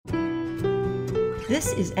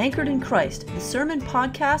This is Anchored in Christ, the sermon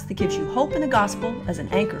podcast that gives you hope in the gospel as an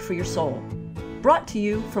anchor for your soul. Brought to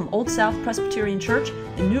you from Old South Presbyterian Church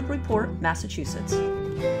in Newburyport, Massachusetts.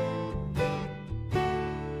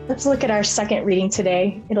 Let's look at our second reading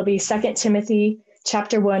today. It'll be 2 Timothy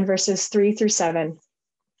chapter 1, verses 3 through 7.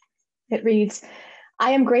 It reads,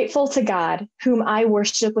 I am grateful to God, whom I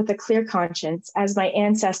worship with a clear conscience, as my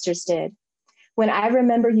ancestors did, when I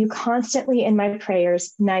remember you constantly in my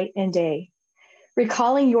prayers night and day.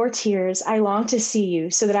 Recalling your tears, I long to see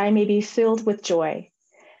you so that I may be filled with joy.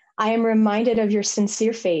 I am reminded of your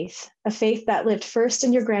sincere faith, a faith that lived first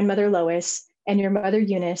in your grandmother Lois and your mother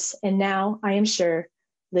Eunice, and now, I am sure,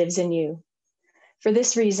 lives in you. For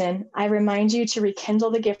this reason, I remind you to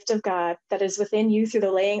rekindle the gift of God that is within you through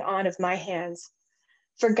the laying on of my hands.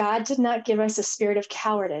 For God did not give us a spirit of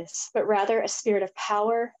cowardice, but rather a spirit of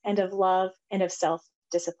power and of love and of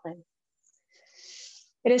self-discipline.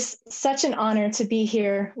 It is such an honor to be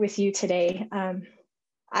here with you today.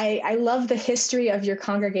 I love the history of your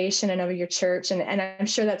congregation and of your church, and I'm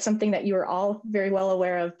sure that's something that you are all very well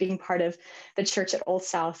aware of, being part of the church at Old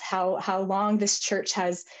South, how long this church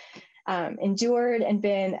has endured and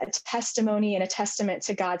been a testimony and a testament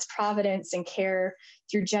to God's providence and care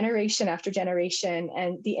through generation after generation,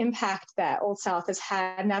 and the impact that Old South has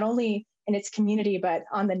had not only in its community, but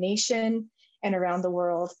on the nation and around the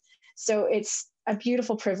world. So it's a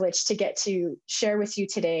beautiful privilege to get to share with you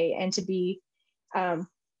today and to be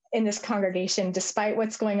in this congregation, despite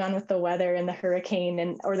what's going on with the weather and the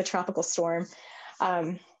hurricane or the tropical storm.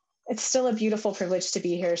 It's still a beautiful privilege to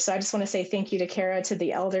be here. So I just want to say thank you to Kara, to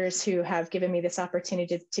the elders who have given me this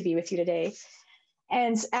opportunity to be with you today.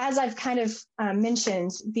 And as I've kind of mentioned,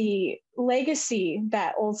 the legacy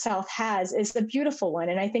that Old South has is a beautiful one.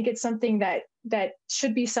 And I think it's something that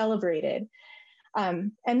should be celebrated.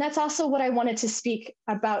 And that's also what I wanted to speak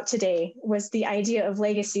about today, was the idea of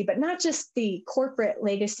legacy, but not just the corporate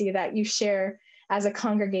legacy that you share as a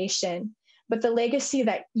congregation, but the legacy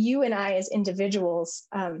that you and I as individuals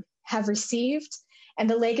have received, and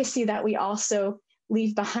the legacy that we also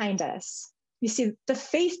leave behind us. You see, the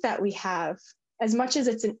faith that we have, as much as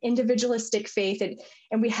it's an individualistic faith,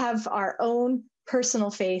 and we have our own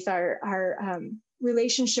personal faith, our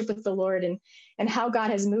relationship with the Lord and how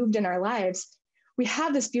God has moved in our lives, we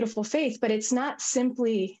have this beautiful faith, but it's not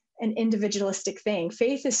simply an individualistic thing.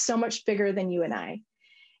 Faith is so much bigger than you and I.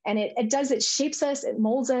 And it shapes us, it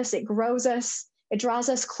molds us, it grows us, it draws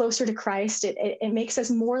us closer to Christ, it makes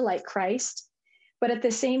us more like Christ. But at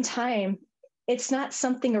the same time, it's not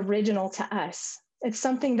something original to us. It's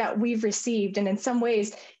something that we've received. And in some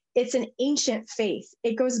ways, it's an ancient faith.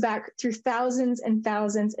 It goes back through thousands and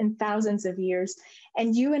thousands and thousands of years.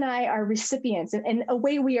 And you and I are recipients. And in a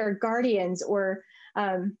way, we are guardians, or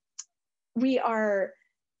we are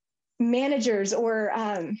managers, or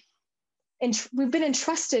we've been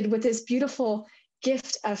entrusted with this beautiful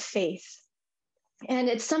gift of faith. And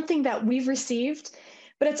it's something that we've received,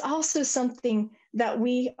 but it's also something that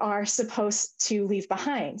we are supposed to leave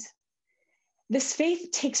behind. This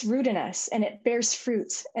faith takes root in us and it bears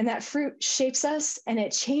fruit, and that fruit shapes us and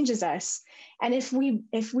it changes us. And if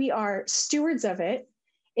we are stewards of it,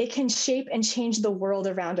 it can shape and change the world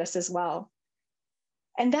around us as well.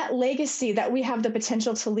 And that legacy that we have the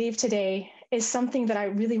potential to leave today is something that I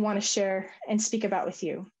really want to share and speak about with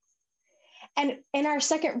you. And in our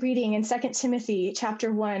second reading in 2 Timothy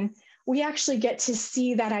chapter 1, we actually get to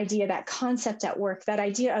see that idea, that concept at work, that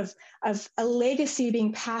idea of a legacy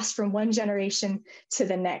being passed from one generation to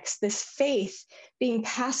the next, this faith being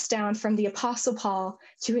passed down from the Apostle Paul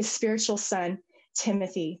to his spiritual son,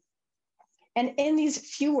 Timothy. And in these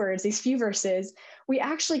few words, these few verses, we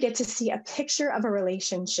actually get to see a picture of a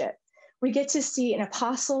relationship. We get to see an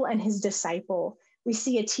apostle and his disciple. We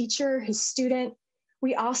see a teacher, his student.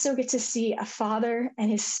 We also get to see a father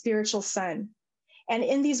and his spiritual son. And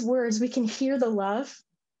in these words, we can hear the love,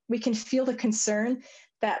 we can feel the concern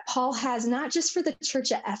that Paul has, not just for the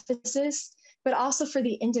church at Ephesus, but also for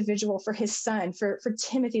the individual, for his son, for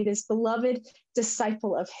Timothy, this beloved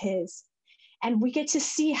disciple of his. And we get to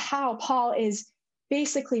see how Paul is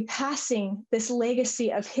basically passing this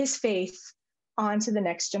legacy of his faith on to the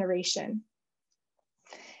next generation.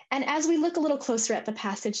 And as we look a little closer at the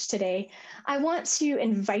passage today, I want to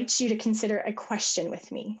invite you to consider a question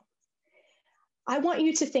with me. I want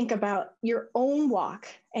you to think about your own walk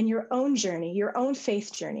and your own journey, your own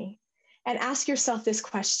faith journey, and ask yourself this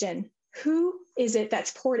question: who is it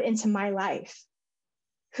that's poured into my life?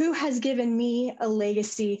 Who has given me a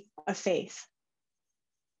legacy of faith?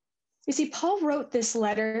 You see, Paul wrote this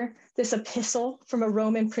letter, this epistle, from a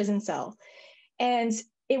Roman prison cell. And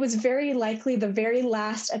it was very likely the very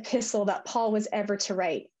last epistle that Paul was ever to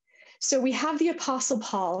write. So we have the Apostle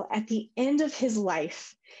Paul at the end of his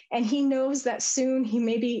life, and he knows that soon he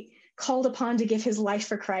may be called upon to give his life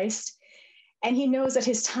for Christ, and he knows that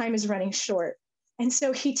his time is running short. And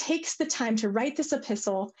so he takes the time to write this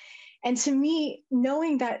epistle. And to me,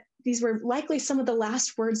 knowing that these were likely some of the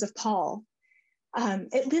last words of Paul,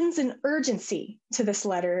 it lends an urgency to this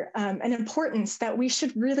letter, an importance that we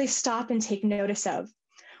should really stop and take notice of.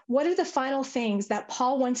 What are the final things that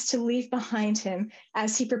Paul wants to leave behind him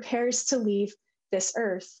as he prepares to leave this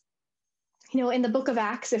earth? In the book of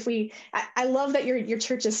Acts, I love that your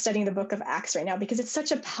church is studying the book of Acts right now, because it's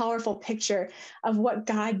such a powerful picture of what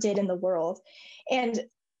God did in the world. And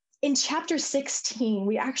in chapter 16,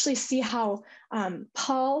 we actually see how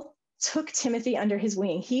Paul took Timothy under his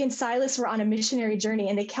wing. He and Silas were on a missionary journey,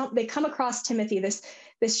 and they come across Timothy,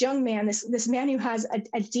 this young man, this man who has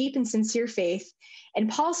a deep and sincere faith. And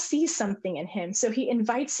Paul sees something in him. So he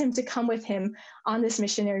invites him to come with him on this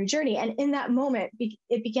missionary journey. And in that moment,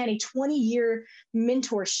 it began a 20-year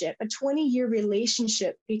mentorship, a 20-year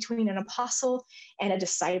relationship between an apostle and a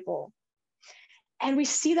disciple. And we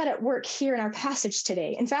see that at work here in our passage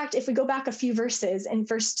today. In fact, if we go back a few verses, in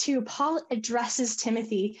verse 2, Paul addresses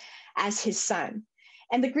Timothy as his son.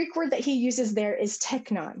 And the Greek word that he uses there is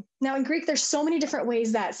teknon. Now, in Greek, there's so many different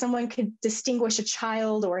ways that someone could distinguish a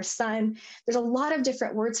child or a son. There's a lot of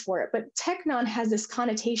different words for it, but teknon has this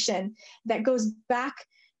connotation that goes back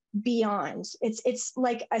beyond. It's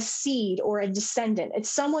like a seed or a descendant. It's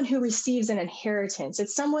someone who receives an inheritance.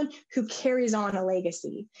 It's someone who carries on a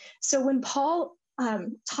legacy. So when Paul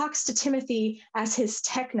talks to Timothy as his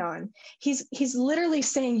teknon, he's literally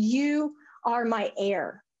saying, you are my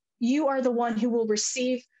heir. You are the one who will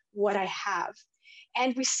receive what I have.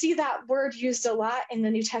 And we see that word used a lot in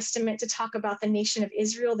the New Testament to talk about the nation of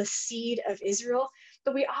Israel, the seed of Israel.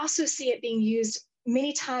 But we also see it being used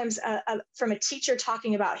many times from a teacher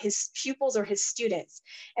talking about his pupils or his students.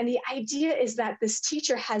 And the idea is that this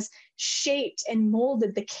teacher has shaped and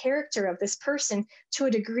molded the character of this person to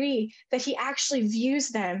a degree that he actually views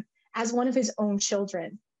them as one of his own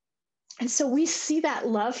children. And so we see that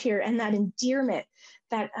love here and that endearment,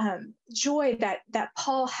 that joy that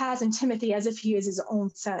Paul has in Timothy as if he is his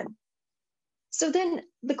own son. So then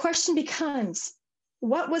the question becomes,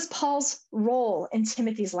 what was Paul's role in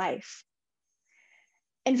Timothy's life?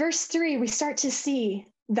 In verse 3, we start to see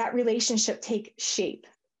that relationship take shape.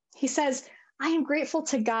 He says, I am grateful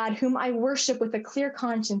to God, whom I worship with a clear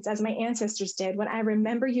conscience, as my ancestors did, when I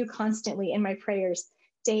remember you constantly in my prayers,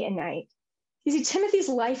 day and night. You see, Timothy's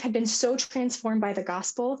life had been so transformed by the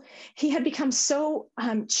gospel. He had become so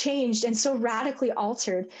changed and so radically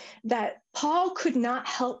altered that Paul could not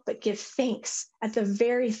help but give thanks at the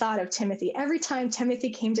very thought of Timothy. Every time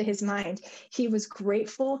Timothy came to his mind, he was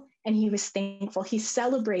grateful and he was thankful. He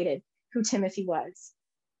celebrated who Timothy was.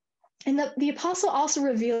 And the apostle also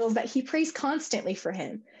reveals that he prays constantly for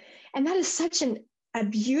him. And that is such a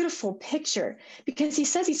beautiful picture, because he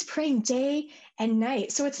says he's praying day and night.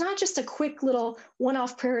 So it's not just a quick little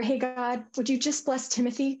one-off prayer. Hey, God, would you just bless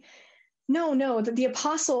Timothy? No, the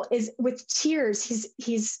apostle is with tears.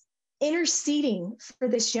 He's interceding for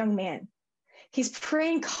this young man. He's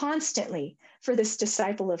praying constantly for this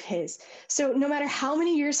disciple of his. So no matter how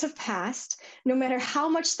many years have passed, no matter how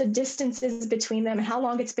much the distance is between them and how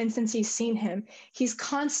long it's been since he's seen him, he's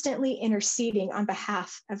constantly interceding on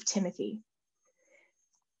behalf of Timothy.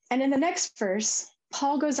 And in the next verse,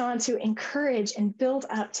 Paul goes on to encourage and build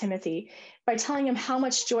up Timothy by telling him how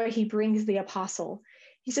much joy he brings the apostle.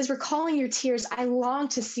 He says, recalling your tears, I long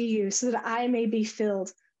to see you so that I may be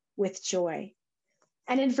filled with joy.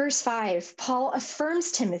 And in verse 5, Paul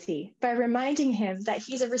affirms Timothy by reminding him that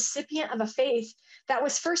he's a recipient of a faith that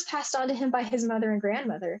was first passed on to him by his mother and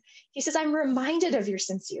grandmother. He says, I'm reminded of your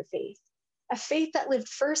sincere faith, a faith that lived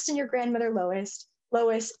first in your grandmother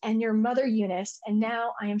Lois and your mother Eunice, and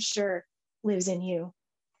now I am sure lives in you.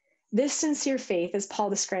 This sincere faith, as Paul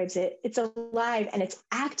describes it, it's alive and it's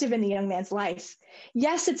active in the young man's life.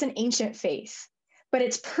 Yes, it's an ancient faith, but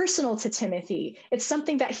it's personal to Timothy. It's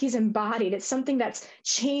something that he's embodied. It's something that's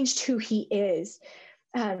changed who he is.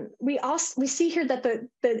 We see here that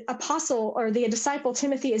the apostle or the disciple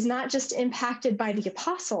Timothy is not just impacted by the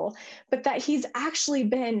apostle, but that he's actually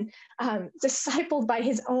been discipled by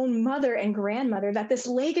his own mother and grandmother, that this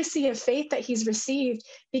legacy of faith that he's received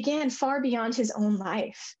began far beyond his own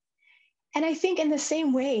life. And I think in the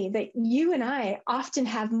same way that you and I often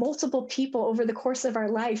have multiple people over the course of our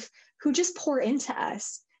life who just pour into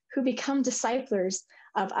us, who become disciplers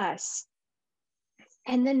of us.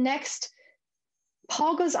 And then next,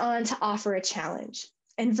 Paul goes on to offer a challenge.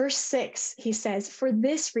 In verse 6, he says, "For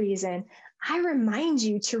this reason, I remind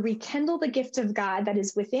you to rekindle the gift of God that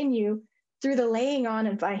is within you through the laying on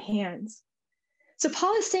of my hands." So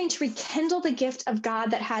Paul is saying to rekindle the gift of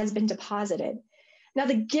God that has been deposited. Now,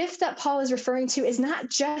 the gift that Paul is referring to is not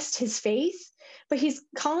just his faith, but he's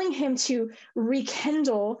calling him to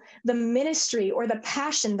rekindle the ministry or the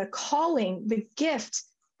passion, the calling, the gift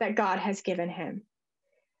that God has given him.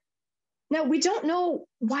 Now, we don't know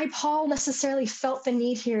why Paul necessarily felt the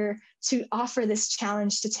need here to offer this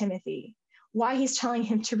challenge to Timothy, why he's telling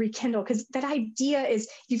him to rekindle, because that idea is,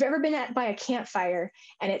 if you've ever been by a campfire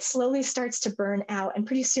and it slowly starts to burn out and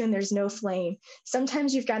pretty soon there's no flame,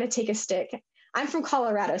 sometimes you've got to take a stick. I'm from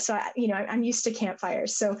Colorado, so I'm used to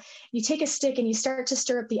campfires. So you take a stick and you start to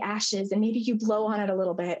stir up the ashes, and maybe you blow on it a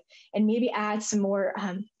little bit and maybe add some more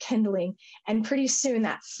kindling. And pretty soon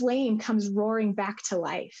that flame comes roaring back to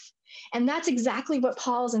life. And that's exactly what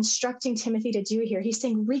Paul is instructing Timothy to do here. He's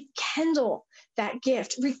saying, rekindle that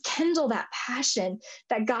gift, rekindle that passion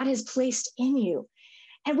that God has placed in you.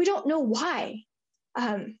 And we don't know why.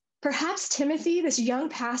 Perhaps Timothy, this young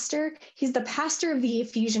pastor, he's the pastor of the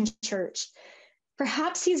Ephesian church.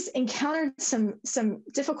 Perhaps he's encountered some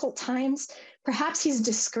difficult times. Perhaps he's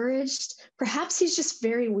discouraged. Perhaps he's just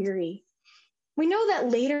very weary. We know that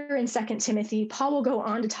later in 2 Timothy, Paul will go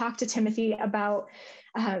on to talk to Timothy about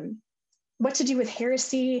what to do with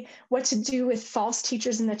heresy, what to do with false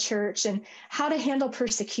teachers in the church, and how to handle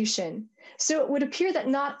persecution. So it would appear that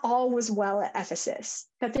not all was well at Ephesus,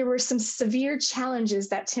 that there were some severe challenges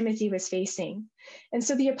that Timothy was facing. And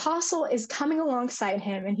so the apostle is coming alongside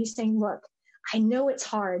him and he's saying, look, I know it's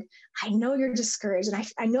hard. I know you're discouraged. And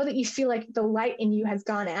I know that you feel like the light in you has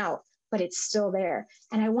gone out, but it's still there.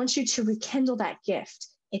 And I want you to rekindle that gift.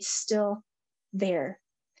 It's still there.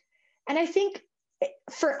 And I think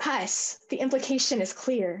for us, the implication is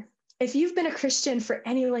clear. If you've been a Christian for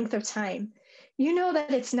any length of time, you know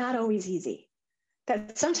that it's not always easy,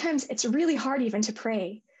 that sometimes it's really hard even to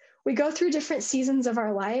pray. We go through different seasons of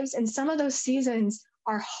our lives, and some of those seasons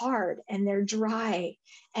are hard and they're dry,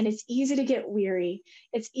 and it's easy to get weary.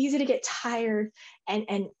 It's easy to get tired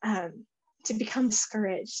and to become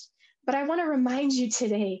discouraged. But I want to remind you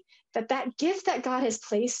today that that gift that God has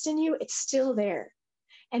placed in you, it's still there.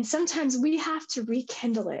 And sometimes we have to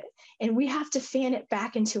rekindle it and we have to fan it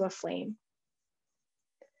back into a flame.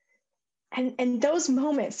 And those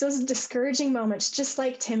moments, those discouraging moments, just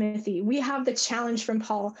like Timothy, we have the challenge from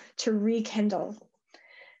Paul to rekindle.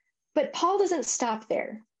 But Paul doesn't stop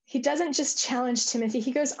there. He doesn't just challenge Timothy.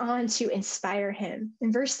 He goes on to inspire him.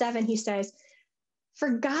 In verse 7, he says,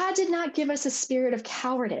 "For God did not give us a spirit of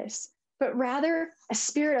cowardice, but rather a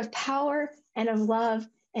spirit of power and of love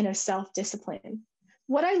and of self-discipline."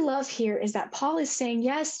 What I love here is that Paul is saying,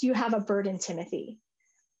 yes, you have a burden, Timothy,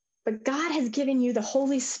 but God has given you the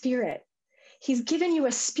Holy Spirit. He's given you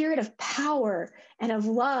a spirit of power and of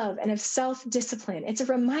love and of self-discipline. It's a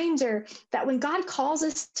reminder that when God calls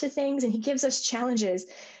us to things and he gives us challenges,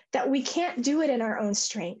 that we can't do it in our own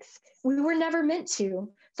strength. We were never meant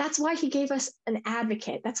to. That's why he gave us an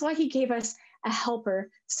advocate. That's why he gave us a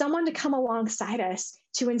helper, someone to come alongside us,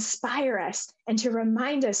 to inspire us and to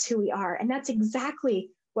remind us who we are. And that's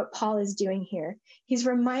exactly what Paul is doing here. He's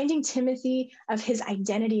reminding Timothy of his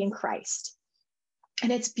identity in Christ.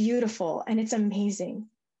 And it's beautiful and it's amazing.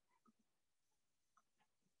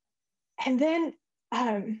 And then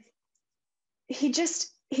he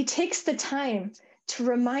takes the time to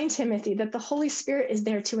remind Timothy that the Holy Spirit is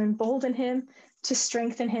there to embolden him, to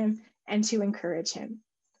strengthen him, and to encourage him.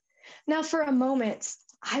 Now, for a moment,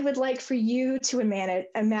 I would like for you to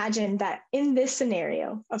imagine that in this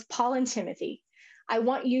scenario of Paul and Timothy, I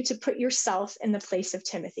want you to put yourself in the place of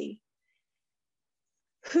Timothy.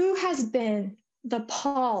 Who has been the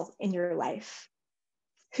Paul in your life?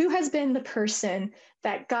 Who has been the person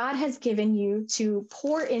that God has given you to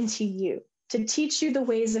pour into you, to teach you the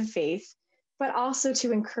ways of faith, but also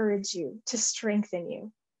to encourage you, to strengthen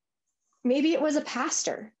you? Maybe it was a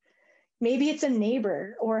pastor. Maybe it's a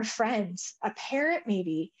neighbor or a friend, a parent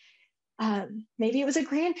maybe. Maybe it was a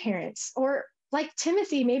grandparent. Or like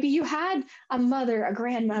Timothy, maybe you had a mother, a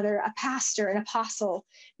grandmother, a pastor, an apostle.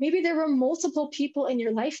 Maybe there were multiple people in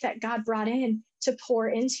your life that God brought in to pour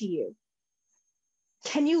into you.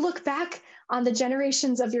 Can you look back on the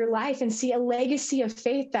generations of your life and see a legacy of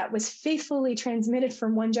faith that was faithfully transmitted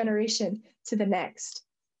from one generation to the next?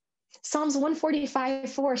 Psalms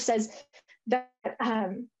 145:4 says that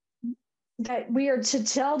we are to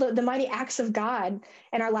tell the mighty acts of God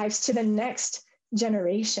in our lives to the next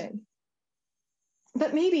generation.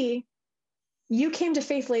 But maybe you came to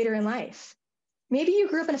faith later in life. Maybe you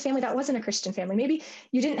grew up in a family that wasn't a Christian family. Maybe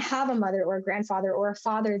you didn't have a mother or a grandfather or a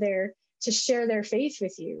father there to share their faith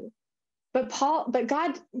with you. But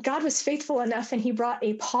God was faithful enough, and he brought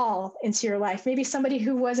a Paul into your life, maybe somebody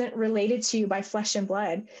who wasn't related to you by flesh and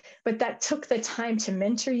blood, but that took the time to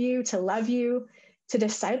mentor you, to love you, to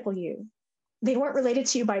disciple you. They weren't related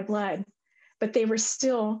to you by blood, but they were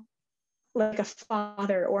still like a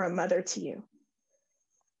father or a mother to you.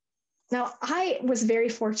 Now, I was very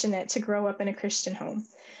fortunate to grow up in a Christian home.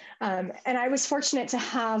 And I was fortunate to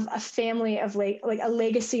have a family of like a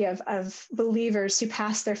legacy of believers who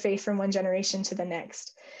passed their faith from one generation to the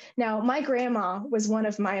next. Now, my grandma was one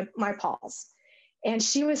of my Pauls, and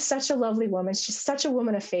she was such a lovely woman. She's such a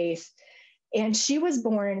woman of faith. And she was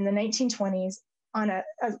born in the 1920s on a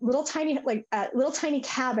little tiny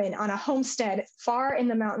cabin on a homestead far in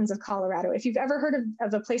the mountains of Colorado. If you've ever heard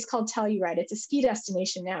of a place called Telluride, it's a ski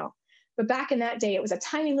destination now. But back in that day, it was a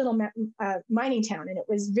tiny little mining town, and it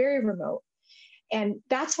was very remote. And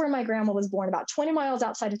that's where my grandma was born, about 20 miles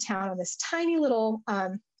outside of town, on this tiny little,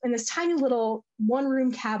 in this tiny little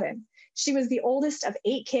one-room cabin. She was the oldest of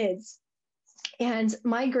 8 kids. And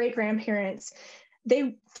my great-grandparents,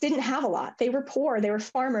 they didn't have a lot. They were poor. They were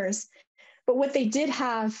farmers. But what they did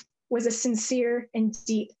have was a sincere and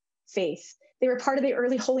deep faith. They were part of the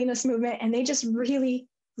early holiness movement, and they just really,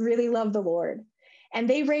 really loved the Lord. And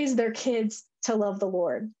they raised their kids to love the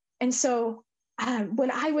Lord. And so when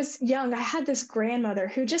I was young, I had this grandmother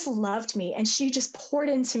who just loved me, and she just poured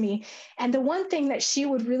into me. And the one thing that she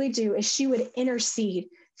would really do is she would intercede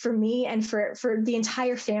for me and for the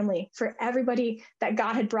entire family, for everybody that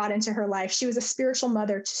God had brought into her life. She was a spiritual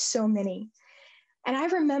mother to so many. And I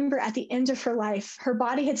remember at the end of her life, her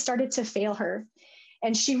body had started to fail her.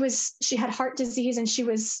 And she had heart disease, and she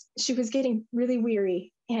was getting really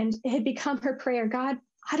weary. And it had become her prayer, God,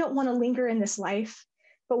 I don't want to linger in this life,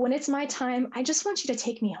 but when it's my time, I just want you to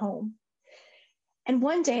take me home. And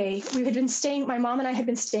one day my mom and I had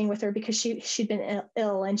been staying with her because she'd been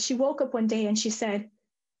ill. And she woke up one day and she said,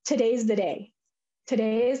 today's the day.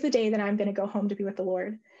 Today is the day that I'm going to go home to be with the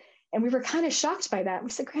Lord. And we were kind of shocked by that.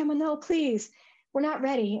 We said, Grandma, no, please, we're not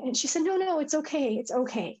ready. And she said, no, it's okay. It's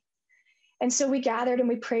okay. And so we gathered and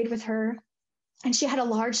we prayed with her. And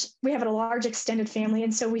we have a large extended family.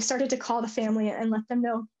 And so we started to call the family and let them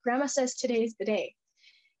know, Grandma says today's the day.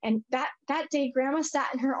 And that day, Grandma sat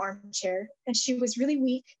in her armchair, and she was really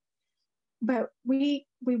weak. But we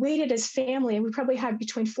waited as family, and we probably had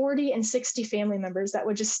between 40 and 60 family members that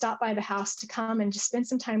would just stop by the house to come and just spend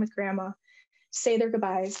some time with Grandma, say their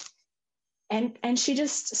goodbyes. And she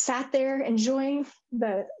just sat there enjoying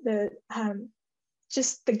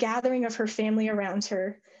just the gathering of her family around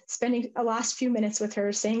her, spending the last few minutes with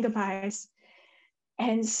her, saying goodbyes.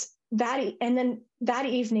 And then that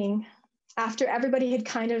evening, after everybody had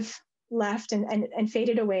kind of left and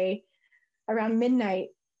faded away, around midnight,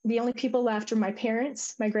 the only people left were my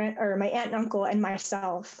parents, my aunt and uncle, and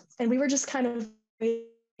myself. And we were just kind of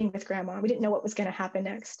waiting with Grandma. We didn't know what was going to happen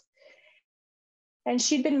next. And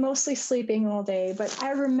she'd been mostly sleeping all day. But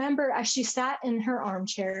I remember as she sat in her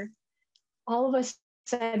armchair, all of a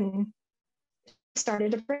sudden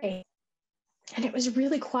started to pray. And it was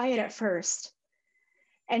really quiet at first.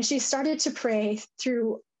 And she started to pray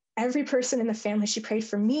through every person in the family. She prayed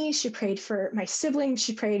for me. She prayed for my siblings.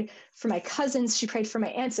 She prayed for my cousins. She prayed for my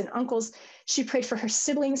aunts and uncles. She prayed for her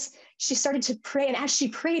siblings. She started to pray. And as she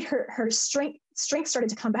prayed, her strength started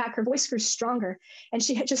to come back. Her voice grew stronger. And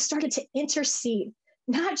she had just started to intercede,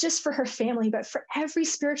 not just for her family, but for every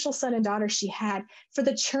spiritual son and daughter she had, for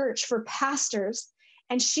the church, for pastors.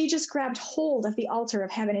 And she just grabbed hold of the altar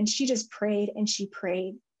of heaven, and she just prayed and she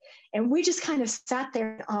prayed. And we just kind of sat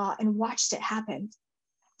there in awe and watched it happen.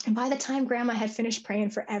 And by the time Grandma had finished praying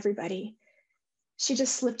for everybody, she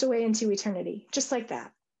just slipped away into eternity, just like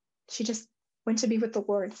that. She just went to be with the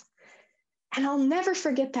Lord. And I'll never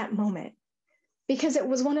forget that moment, because it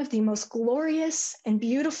was one of the most glorious and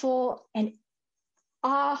beautiful and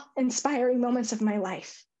awe-inspiring moments of my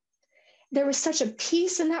life. There was such a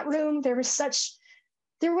peace in that room. There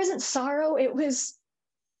wasn't sorrow.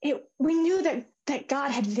 We knew that God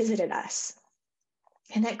had visited us,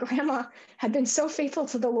 and that Grandma had been so faithful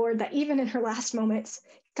to the Lord that even in her last moments,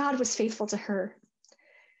 God was faithful to her.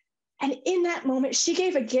 And in that moment, she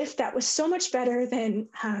gave a gift that was so much better than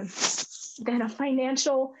a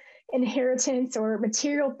financial inheritance or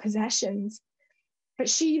material possessions. But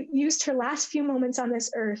she used her last few moments on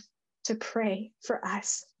this earth to pray for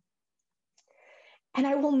us. And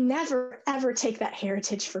I will never, ever take that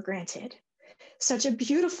heritage for granted. Such a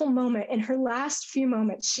beautiful moment. In her last few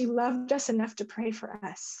moments, she loved us enough to pray for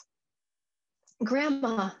us.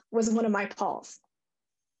 Grandma was one of my Pauls.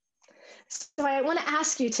 So I want to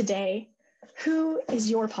ask you today, who is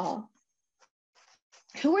your Paul?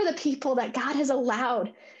 Who are the people that God has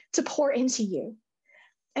allowed to pour into you?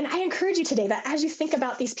 And I encourage you today that as you think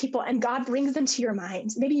about these people and God brings them to your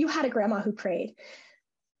mind, maybe you had a grandma who prayed.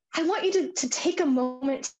 I want you to take a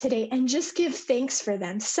moment today and just give thanks for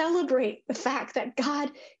them. Celebrate the fact that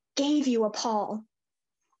God gave you a Paul.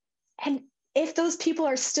 And if those people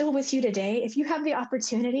are still with you today, if you have the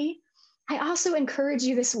opportunity, I also encourage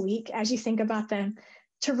you this week, as you think about them,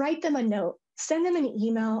 to write them a note, send them an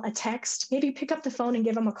email, a text, maybe pick up the phone and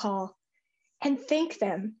give them a call, and thank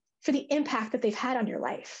them for the impact that they've had on your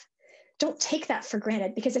life. Don't take that for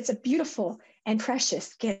granted, because it's a beautiful and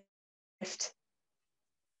precious gift.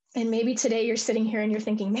 And maybe today you're sitting here and you're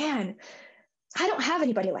thinking, man, I don't have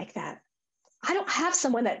anybody like that. I don't have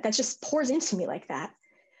someone that just pours into me like that.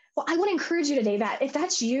 Well, I want to encourage you today that if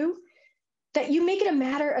that's you, that you make it a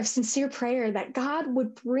matter of sincere prayer that God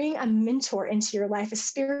would bring a mentor into your life, a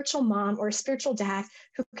spiritual mom or a spiritual dad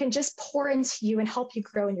who can just pour into you and help you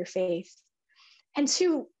grow in your faith. And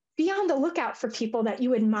two, be on the lookout for people that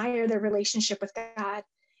you admire their relationship with God,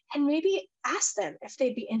 and maybe ask them if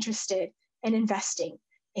they'd be interested in investing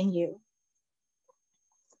in you.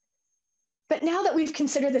 But now that we've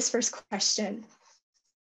considered this first question,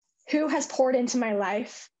 who has poured into my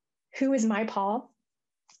life? Who is my Paul?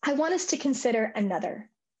 I want us to consider another.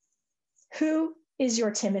 Who is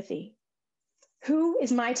your Timothy? Who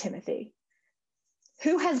is my Timothy?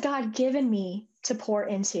 Who has God given me to pour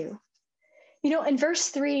into? You know, in verse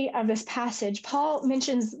 3 of this passage, Paul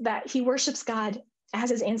mentions that he worships God as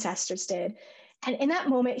his ancestors did. And in that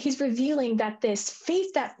moment, he's revealing that this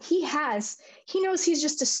faith that he has, he knows he's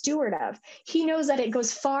just a steward of. He knows that it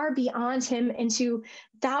goes far beyond him into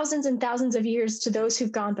thousands and thousands of years to those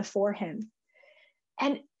who've gone before him.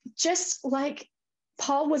 And just like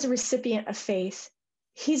Paul was a recipient of faith,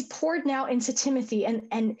 he's poured now into Timothy.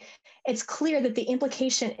 And it's clear that the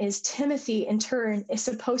implication is Timothy, in turn, is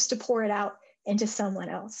supposed to pour it out into someone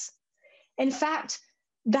else. In fact,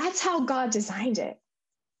 that's how God designed it.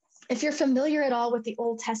 If you're familiar at all with the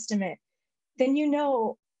Old Testament, then you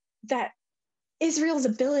know that Israel's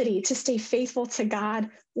ability to stay faithful to God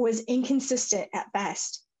was inconsistent at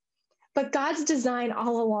best. But God's design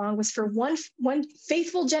all along was for one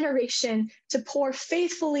faithful generation to pour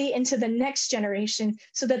faithfully into the next generation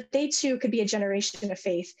so that they too could be a generation of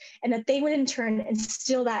faith, and that they would in turn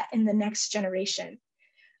instill that in the next generation.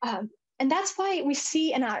 And that's why we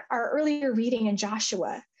see in our earlier reading in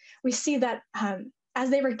Joshua, we see that as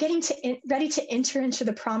they were getting ready to enter into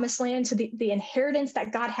the promised land, to the inheritance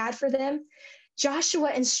that God had for them,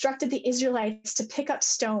 Joshua instructed the Israelites to pick up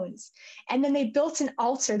stones, and then they built an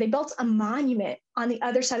altar. They built a monument on the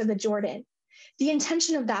other side of the Jordan. The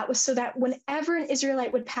intention of that was so that whenever an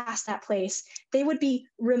Israelite would pass that place, they would be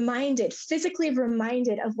reminded, physically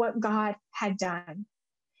reminded of what God had done.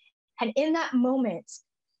 And in that moment,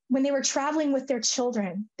 when they were traveling with their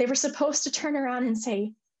children, they were supposed to turn around and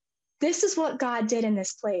say, this is what God did in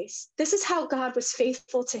this place. This is how God was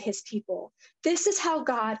faithful to his people. This is how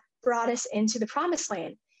God brought us into the promised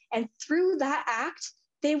land. And through that act,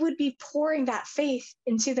 they would be pouring that faith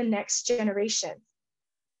into the next generation.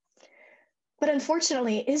 But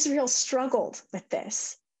unfortunately, Israel struggled with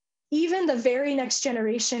this. Even the very next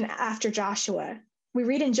generation after Joshua, we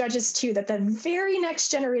read in Judges 2 that the very next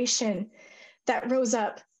generation that rose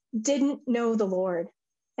up didn't know the Lord.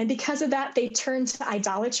 And because of that, they turned to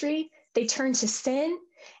idolatry, they turned to sin.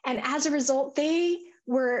 And as a result, they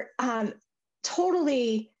were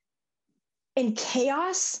totally in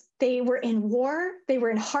chaos. They were in war. They were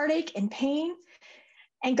in heartache and pain.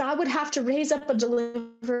 And God would have to raise up a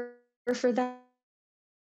deliverer for them.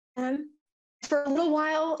 For a little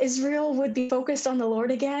while, Israel would be focused on the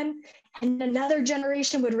Lord again, and another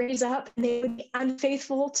generation would raise up, and they would be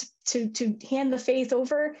unfaithful to hand the faith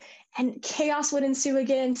over, and chaos would ensue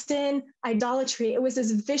again, sin, idolatry. It was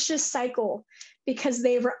this vicious cycle because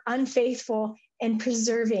they were unfaithful in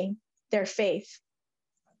preserving their faith.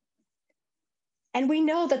 And we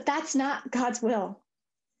know that that's not God's will.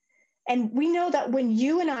 And we know that when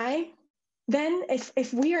you and I, then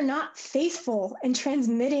if we are not faithful in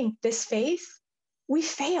transmitting this faith, we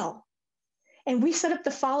fail. And we set up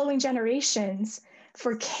the following generations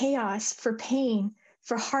for chaos, for pain,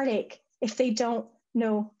 for heartache, if they don't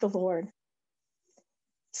know the Lord.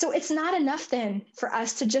 So it's not enough then for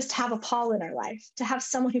us to just have a Paul in our life, to have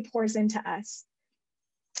someone who pours into us.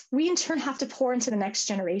 We in turn have to pour into the next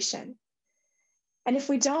generation. And if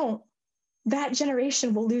we don't, that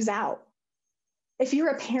generation will lose out. If you're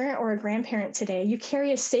a parent or a grandparent today, you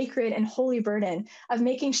carry a sacred and holy burden of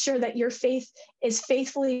making sure that your faith is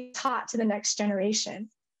faithfully taught to the next generation.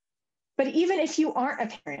 But even if you aren't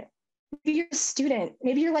a parent, maybe you're a student,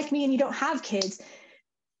 maybe you're like me and you don't have kids,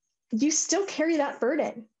 you still carry that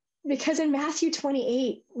burden. Because in Matthew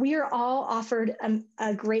 28, we are all offered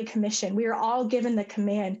a great commission. We are all given the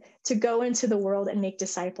command to go into the world and make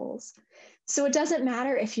disciples. So it doesn't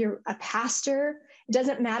matter if you're a pastor, it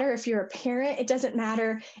doesn't matter if you're a parent, it doesn't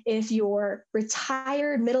matter if you're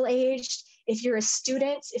retired, middle-aged, if you're a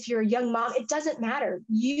student, if you're a young mom, it doesn't matter.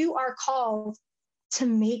 You are called to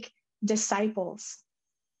make disciples.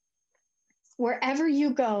 Wherever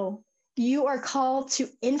you go, you are called to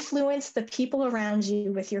influence the people around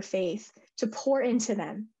you with your faith, to pour into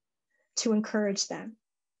them, to encourage them.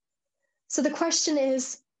 So the question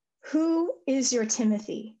is, who is your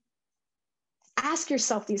Timothy? Ask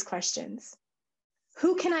yourself these questions.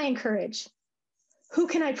 Who can I encourage? Who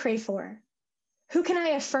can I pray for? Who can I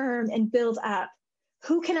affirm and build up?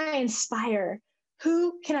 Who can I inspire?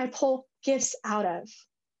 Who can I pull gifts out of?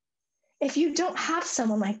 If you don't have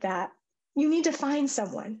someone like that, you need to find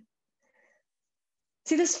someone.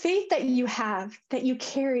 See, this faith that you have, that you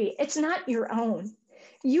carry, it's not your own.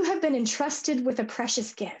 You have been entrusted with a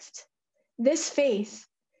precious gift. This faith,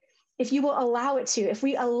 if you will allow it to, if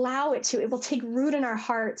we allow it to, it will take root in our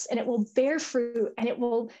hearts and it will bear fruit and it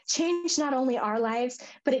will change not only our lives,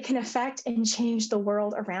 but it can affect and change the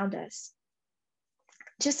world around us.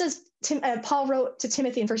 Just as Paul wrote to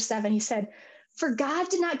Timothy in verse 7, he said, "For God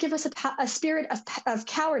did not give us a spirit of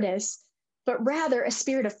cowardice, but rather a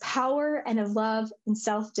spirit of power and of love and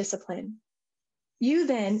self-discipline. You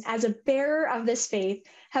then, as a bearer of this faith,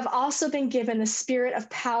 have also been given the spirit of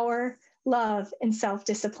power, love, and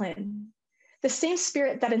self-discipline. The same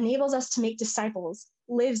spirit that enables us to make disciples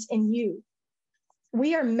lives in you.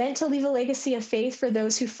 We are meant to leave a legacy of faith for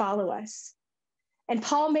those who follow us." And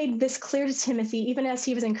Paul made this clear to Timothy, even as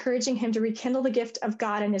he was encouraging him to rekindle the gift of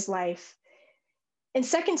God in his life. In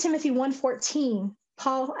 2 Timothy 1:14,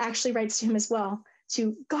 Paul actually writes to him as well,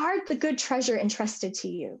 to guard the good treasure entrusted to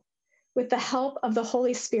you with the help of the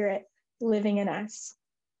Holy Spirit living in us.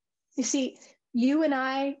 You see, you and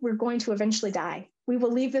I, we're going to eventually die. We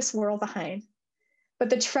will leave this world behind. But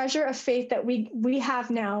the treasure of faith that we have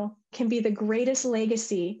now can be the greatest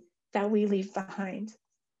legacy that we leave behind.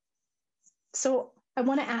 So I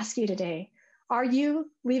want to ask you today, are you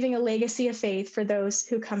leaving a legacy of faith for those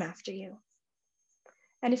who come after you?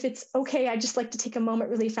 And if it's okay, I'd just like to take a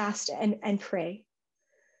moment really fast and pray.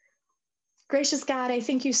 Gracious God, I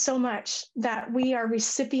thank you so much that we are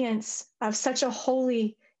recipients of such a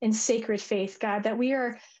holy and sacred faith, God, that we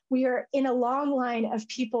are in a long line of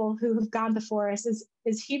people who have gone before us.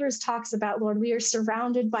 As Hebrews talks about, Lord, we are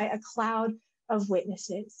surrounded by a cloud of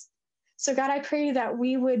witnesses. So God, I pray that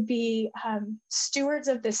we would be stewards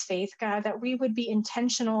of this faith, God, that we would be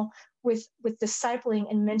intentional with discipling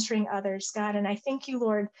and mentoring others, God. And I thank you,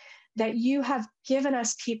 Lord, that you have given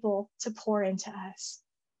us people to pour into us.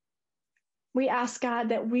 We ask, God,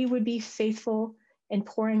 that we would be faithful in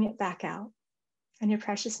pouring it back out. In your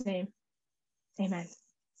precious name, amen.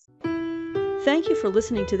 Thank you for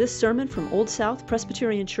listening to this sermon from Old South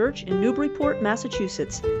Presbyterian Church in Newburyport,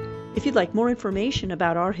 Massachusetts. If you'd like more information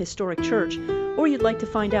about our historic church, or you'd like to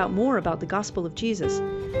find out more about the gospel of Jesus,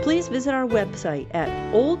 please visit our website at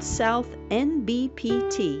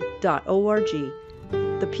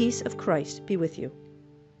oldsouthnbpt.org. The peace of Christ be with you.